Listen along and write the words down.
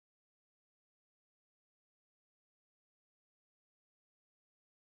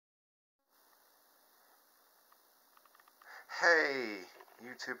Hey,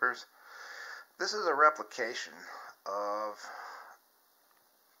 YouTubers. This is a replication of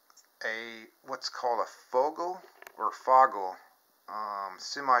what's called a Fogal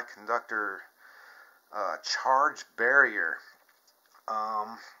semiconductor charge barrier.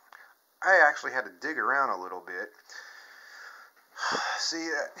 I actually had to dig around a little bit.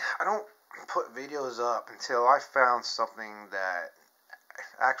 See, I don't put videos up until I found something that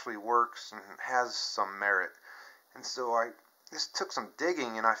actually works and has some merit. And so I just took some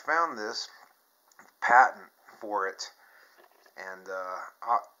digging and I found this patent for it, and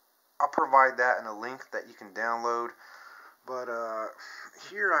I'll provide that in a link that you can download. But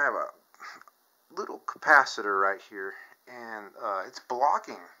here I have a little capacitor right here, and it's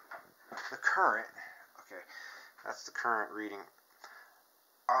blocking the current. Okay, that's the current reading.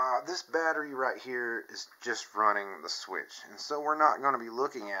 This battery right here is just running the switch, and so we're not going to be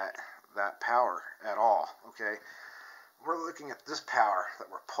looking at that power at all. Okay, we're looking at this power that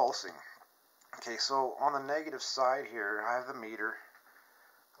we're pulsing. Okay, so on the negative side here, I have the meter,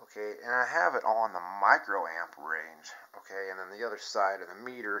 okay, and I have it on the microamp range, okay, and then the other side of the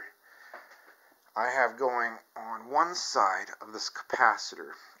meter, I have going on one side of this capacitor,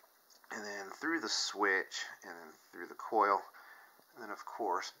 and then through the switch, and then through the coil, and then of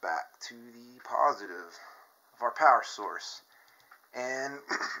course back to the positive of our power source. And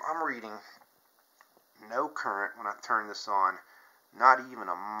I'm reading no current when I turn this on, not even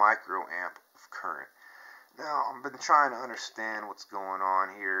a microamp of current. Now, I've been trying to understand what's going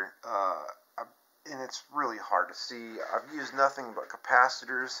on here, and it's really hard to see. I've used nothing but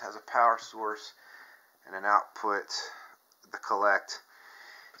capacitors as a power source and an output, the collect.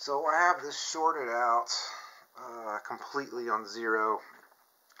 So I have this shorted out completely on zero,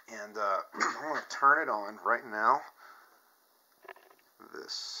 and I'm going to turn it on right now.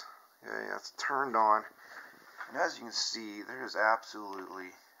 This, yeah, it's turned on. And as you can see, there's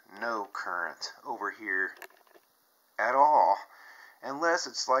absolutely no current over here at all, unless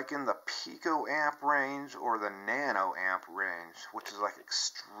it's like in the picoamp range or the nanoamp range, which is like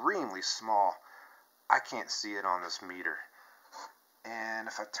extremely small. I can't see it on this meter. And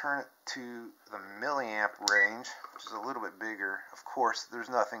if I turn it to the milliamp range, which is a little bit bigger, of course there's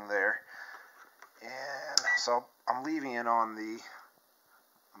nothing there. And so I'm leaving it on the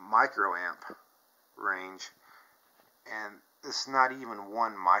microamp range, and it's not even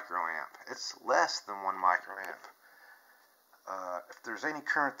 1 microamp. It's less than 1 microamp. If there's any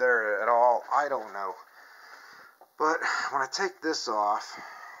current there at all, I don't know. But when I take this off,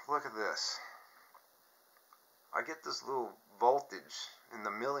 look at this. I get this little voltage in the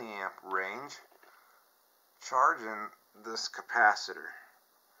milliamp range charging this capacitor.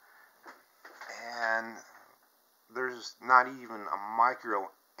 And there's not even a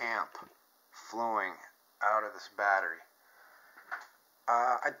microamp flowing out of this battery.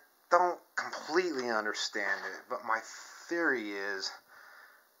 I don't completely understand it, but my theory is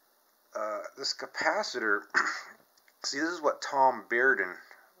this capacitor, see, this is what Tom Bearden,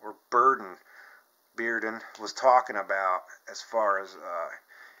 or Bearden was talking about, as far as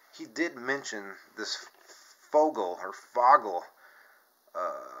he did mention this Fogal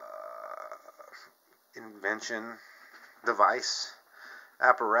invention, device,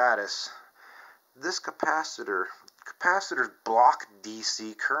 apparatus. This capacitors block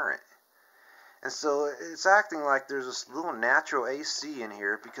DC current, and so it's acting like there's this little natural AC in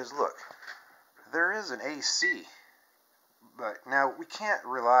here, because look, there is an AC, but now we can't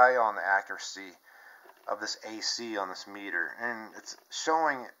rely on the accuracy of this AC on this meter, and it's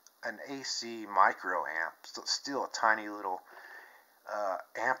showing an AC microamp, so it's still a tiny little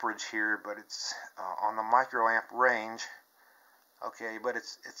amperage here, but it's on the microamp range. Okay, but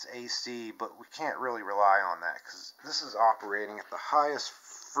it's AC, but we can't really rely on that, because this is operating at the highest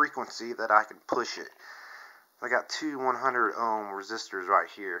frequency that I can push it. I got two 100 ohm resistors right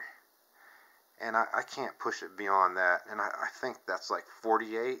here, and I can't push it beyond that, and I think that's like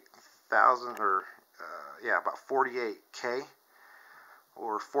 48,000, or yeah, about 48K,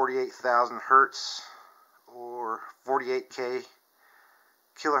 or 48,000 hertz, or 48K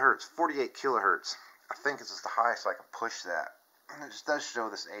kilohertz, 48 kilohertz. I think this is the highest I can push that. And it just does show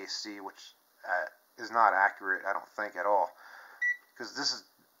this AC, which is not accurate, I don't think, at all, because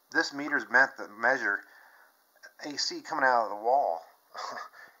this meter is meant to measure AC coming out of the wall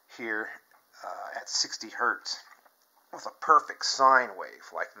here at 60 hertz with a perfect sine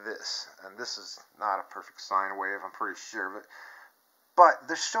wave like this. And this is not a perfect sine wave, I'm pretty sure, but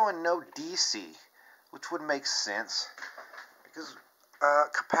they're showing no DC, which would make sense, because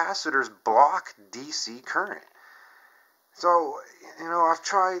capacitors block DC current. So, you know, I've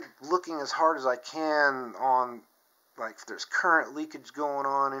tried looking as hard as I can on like if there's current leakage going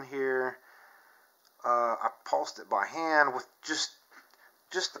on in here. I pulsed it by hand with just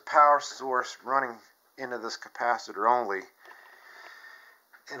the power source running into this capacitor only,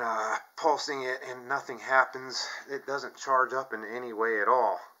 and pulsing it, and nothing happens. It doesn't charge up in any way at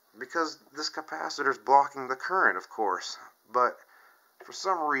all because this capacitor is blocking the current, of course. But for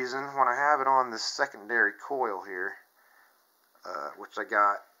some reason, when I have it on this secondary coil here, which I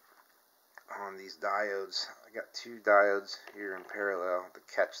got on these diodes, I got 2 diodes here in parallel to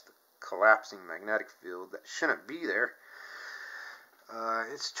catch the collapsing magnetic field that shouldn't be there.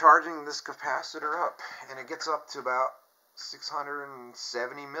 It's charging this capacitor up, and it gets up to about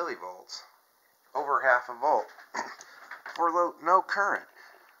 670 millivolts, over half a volt, for no current,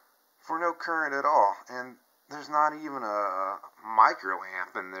 at all. And there's not even a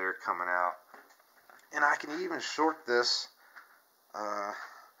microamp in there coming out. And I can even short this.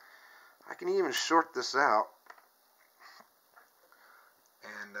 Out,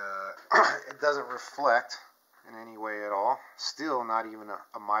 and it doesn't reflect in any way at all. Still not even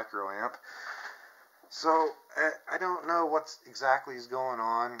a microamp. So I don't know what exactly is going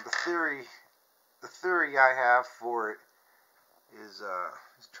on. The theory I have for it is,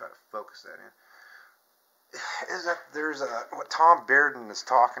 let's try to focus that in, is that there's what Tom Bearden is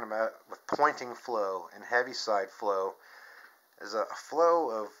talking about with pointing flow and heaviside flow, is a flow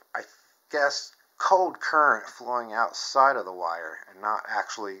of, I guess, cold current flowing outside of the wire and not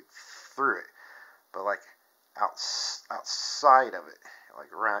actually through it, but like outside of it,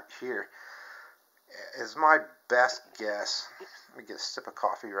 like around here, is my best guess. Let me get a sip of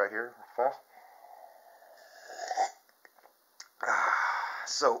coffee right here.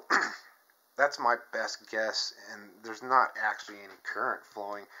 So that's my best guess, and there's not actually any current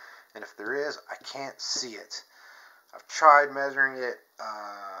flowing, and if there is, I can't see it. I've tried measuring it.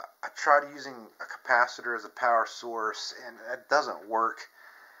 I tried using a capacitor as a power source, and it doesn't work.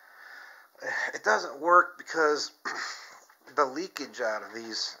 It doesn't work because the leakage out of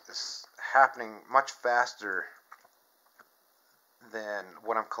these is happening much faster than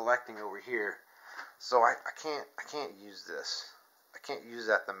what I'm collecting over here. So I can't use this. I can't use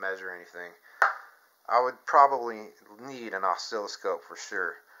that to measure anything. I would probably need an oscilloscope for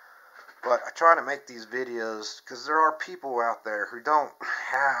sure. But I try to make these videos because there are people out there who don't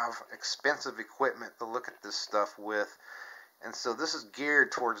have expensive equipment to look at this stuff with. And so this is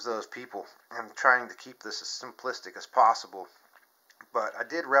geared towards those people. I'm trying to keep this as simplistic as possible. But I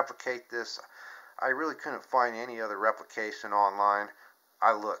did replicate this. I really couldn't find any other replication online.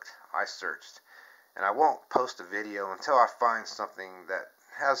 I looked. I searched. And I won't post a video until I find something that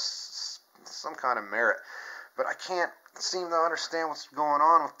has some kind of merit. But I can't seem to understand what's going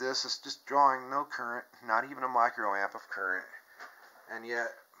on with this. It's just drawing no current, not even a microamp of current, and yet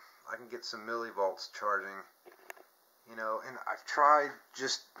I can get some millivolts charging, you know. And I've tried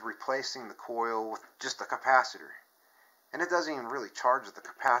just replacing the coil with just a capacitor, and it doesn't even really charge the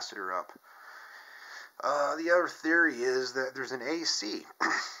capacitor up. The other theory is that there's an AC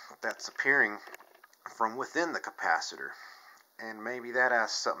that's appearing from within the capacitor, and maybe that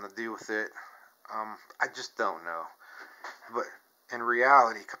has something to do with it. I just don't know. But in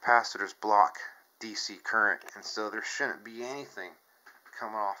reality, capacitors block DC current, and so there shouldn't be anything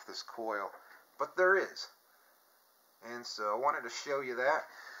coming off this coil. But there is. And so I wanted to show you that.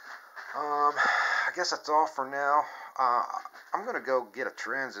 I guess that's all for now. I'm going to go get a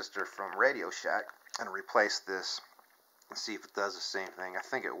transistor from Radio Shack and replace this and see if it does the same thing. I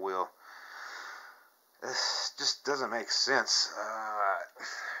think it will. This just doesn't make sense.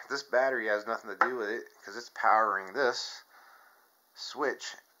 This battery has nothing to do with it because it's powering this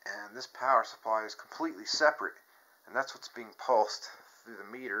switch, and this power supply is completely separate, and that's what's being pulsed through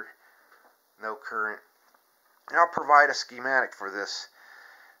the meter. No current. And I'll provide a schematic for this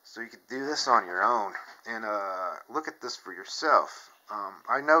so you can do this on your own and look at this for yourself.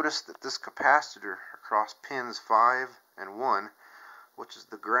 I noticed that this capacitor across pins 5 and 1, which is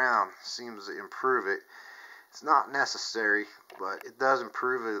the ground, seems to improve it. It's not necessary, but it does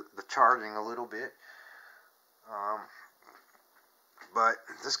improve the charging a little bit. But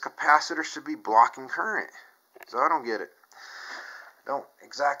this capacitor should be blocking current, so I don't get it. I don't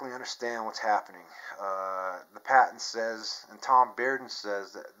exactly understand what's happening. The patent says, and Tom Bearden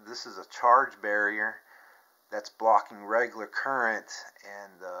says, that this is a charge barrier that's blocking regular current,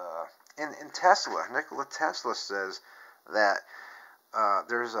 and in Tesla, Nikola Tesla says that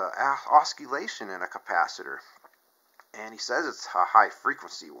there's a oscillation in a capacitor, and he says it's a high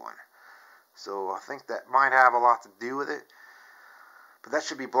frequency one. So I think that might have a lot to do with it, but that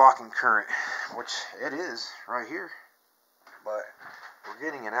should be blocking current, which it is right here. But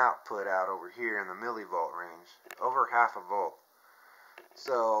we're getting an output out over here in the millivolt range, over half a volt.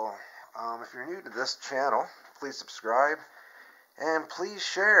 So if you're new to this channel, please subscribe and please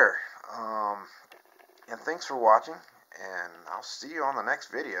share. And thanks for watching, and I'll see you on the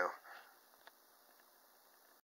next video.